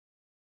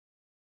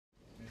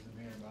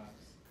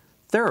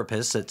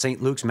Therapists at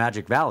St. Luke's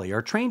Magic Valley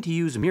are trained to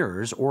use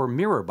mirrors or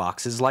mirror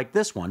boxes like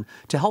this one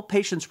to help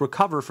patients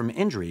recover from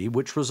injury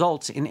which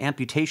results in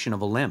amputation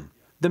of a limb.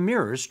 The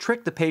mirrors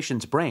trick the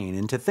patient's brain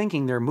into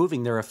thinking they're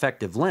moving their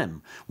effective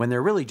limb when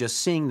they're really just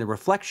seeing the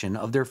reflection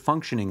of their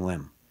functioning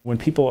limb. When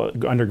people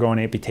undergo an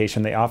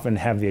amputation, they often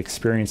have the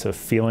experience of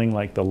feeling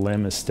like the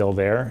limb is still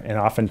there, and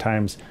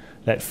oftentimes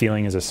that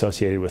feeling is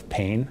associated with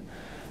pain.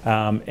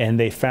 And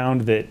they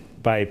found that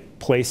by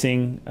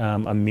placing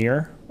a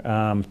mirror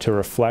to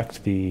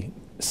reflect the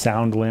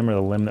sound limb or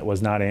the limb that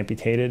was not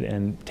amputated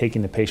and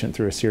taking the patient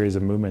through a series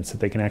of movements, that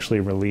they can actually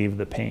relieve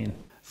the pain.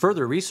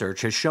 Further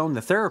research has shown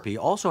the therapy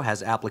also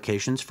has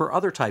applications for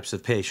other types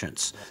of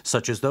patients,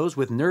 such as those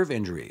with nerve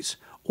injuries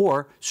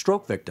or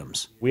stroke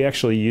victims. We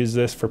actually use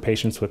this for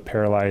patients with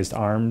paralyzed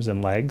arms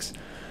and legs.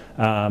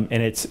 And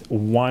it's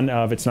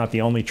not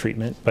the only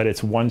treatment, but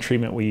it's one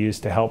treatment we use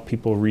to help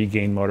people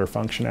regain motor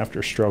function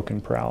after stroke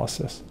and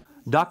paralysis.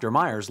 Dr.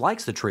 Meyers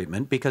likes the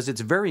treatment because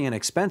it's very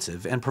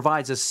inexpensive and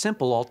provides a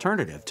simple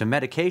alternative to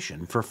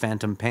medication for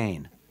phantom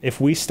pain. If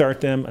we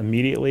start them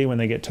immediately when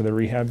they get to the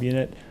rehab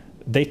unit,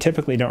 they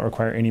typically don't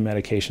require any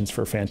medications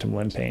for phantom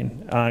limb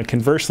pain.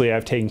 Conversely,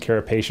 I've taken care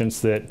of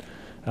patients that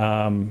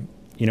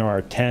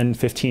are 10,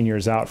 15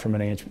 years out from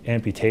an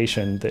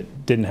amputation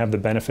that didn't have the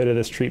benefit of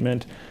this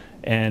treatment,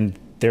 and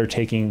they're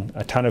taking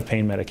a ton of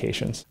pain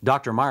medications.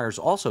 Dr. Meyers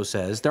also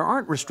says there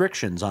aren't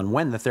restrictions on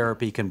when the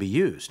therapy can be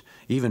used.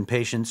 Even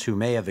patients who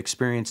may have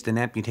experienced an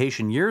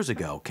amputation years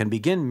ago can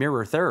begin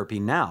mirror therapy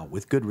now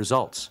with good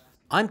results.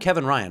 I'm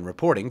Kevin Ryan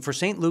reporting for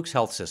St. Luke's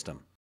Health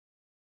System.